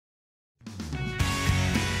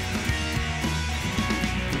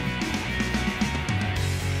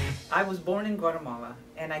I was born in Guatemala,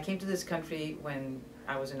 and I came to this country when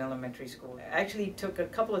I was in elementary school. I actually took a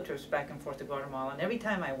couple of trips back and forth to Guatemala, and every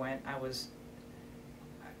time I went, I was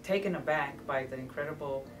taken aback by the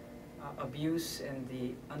incredible abuse and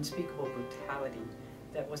the unspeakable brutality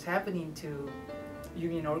that was happening to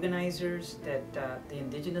union organizers, that the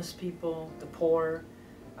indigenous people, the poor,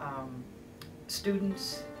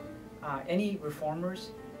 students, any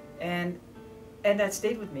reformers, and that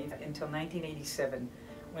stayed with me until 1987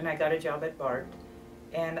 when I got a job at BART,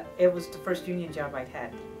 and it was the first union job I'd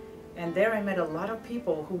had. And there I met a lot of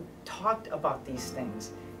people who talked about these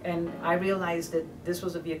things, and I realized that this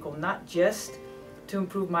was a vehicle not just to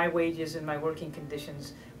improve my wages and my working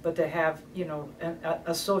conditions, but to have, you know,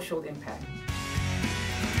 a social impact.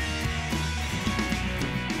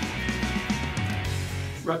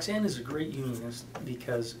 Roxanne is a great unionist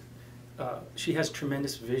because she has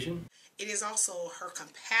tremendous vision. It is also her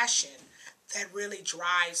compassion that really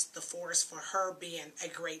drives the force for her being a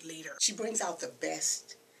great leader. She brings out the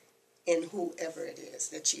best in whoever it is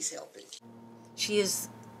that she's helping. She is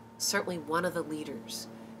certainly one of the leaders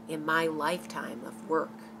in my lifetime of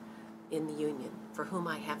work in the union, for whom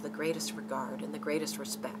I have the greatest regard and the greatest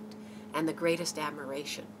respect and the greatest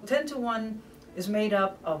admiration. 10 to 1 is made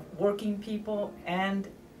up of working people and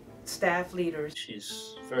staff leaders.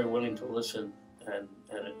 She's very willing to listen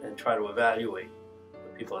and try to evaluate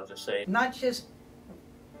what people have to say. Not just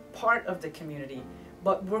part of the community,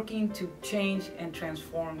 but working to change and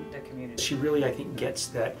transform the community. She really, I think, gets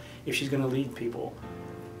that if she's going to lead people,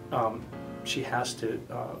 she has to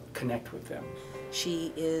connect with them.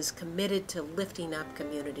 She is committed to lifting up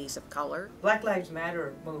communities of color. Black Lives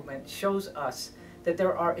Matter movement shows us that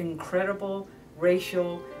there are incredible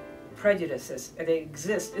racial prejudices. They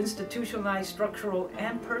exist, institutionalized, structural,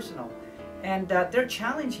 and personal. And they're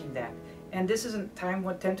challenging that. And this is a time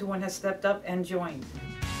when 10 to 1 has stepped up and joined.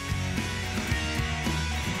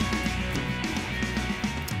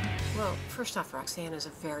 Well, first off, Roxanne is a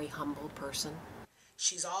very humble person.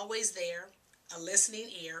 She's always there, a listening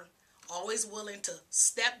ear, always willing to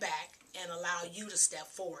step back and allow you to step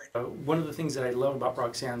forward. One of the things that I love about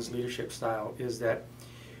Roxanne's leadership style is that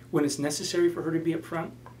when it's necessary for her to be up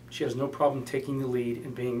front, she has no problem taking the lead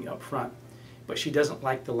and being up front. But she doesn't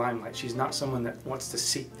like the limelight. She's not someone that wants to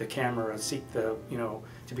seek the camera or seek the, you know,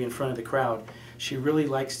 to be in front of the crowd. She really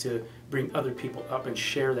likes to bring other people up and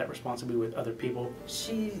share that responsibility with other people.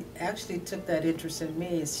 She actually took that interest in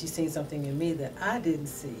me, and she seen something in me that I didn't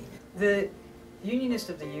see. The Unionist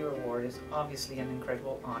of the Year award is obviously an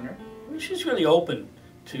incredible honor. I mean, she's really open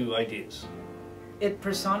to ideas. It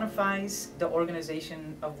personifies the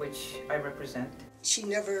organization of which I represent. She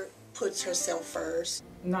never puts herself first.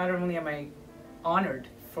 Not only am I honored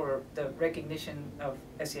for the recognition of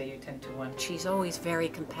SEIU 10 to 1. She's always very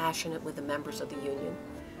compassionate with the members of the union.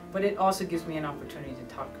 But it also gives me an opportunity to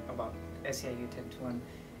talk about SEIU 10 to 1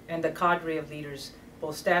 and the cadre of leaders,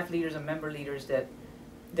 both staff leaders and member leaders that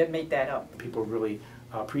make that up. People really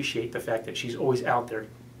appreciate the fact that she's always out there.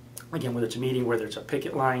 Again, whether it's a meeting, whether it's a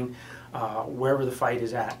picket line, wherever the fight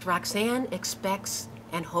is at. Roxanne expects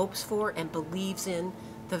and hopes for and believes in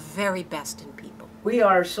the very best in people. We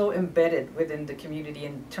are so embedded within the community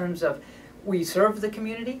in terms of we serve the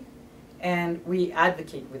community and we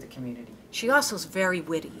advocate with the community. She also is very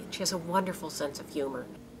witty and she has a wonderful sense of humor.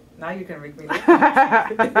 Now you can make me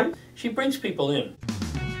laugh. She brings people in.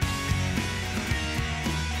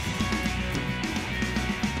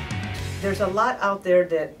 There's a lot out there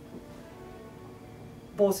that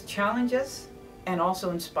both challenge us and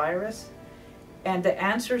also inspire us, and the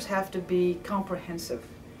answers have to be comprehensive.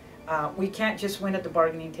 We can't just win at the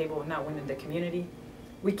bargaining table and not win in the community.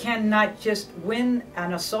 We cannot just win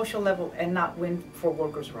on a social level and not win for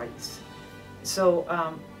workers' rights. So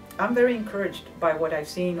I'm very encouraged by what I've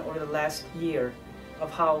seen over the last year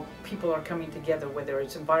of how people are coming together, whether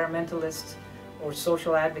it's environmentalists or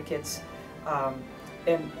social advocates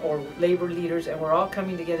or labor leaders, and we're all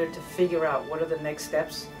coming together to figure out what are the next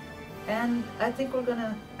steps. And I think we're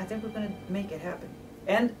gonna make it happen.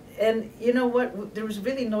 And you know what? There was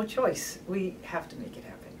really no choice. We have to make it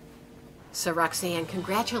happen. So Roxanne,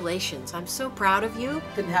 congratulations. I'm so proud of you.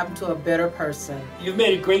 Couldn't happen to a better person. You've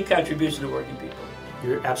made a great contribution to working people.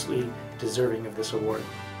 You're absolutely deserving of this award.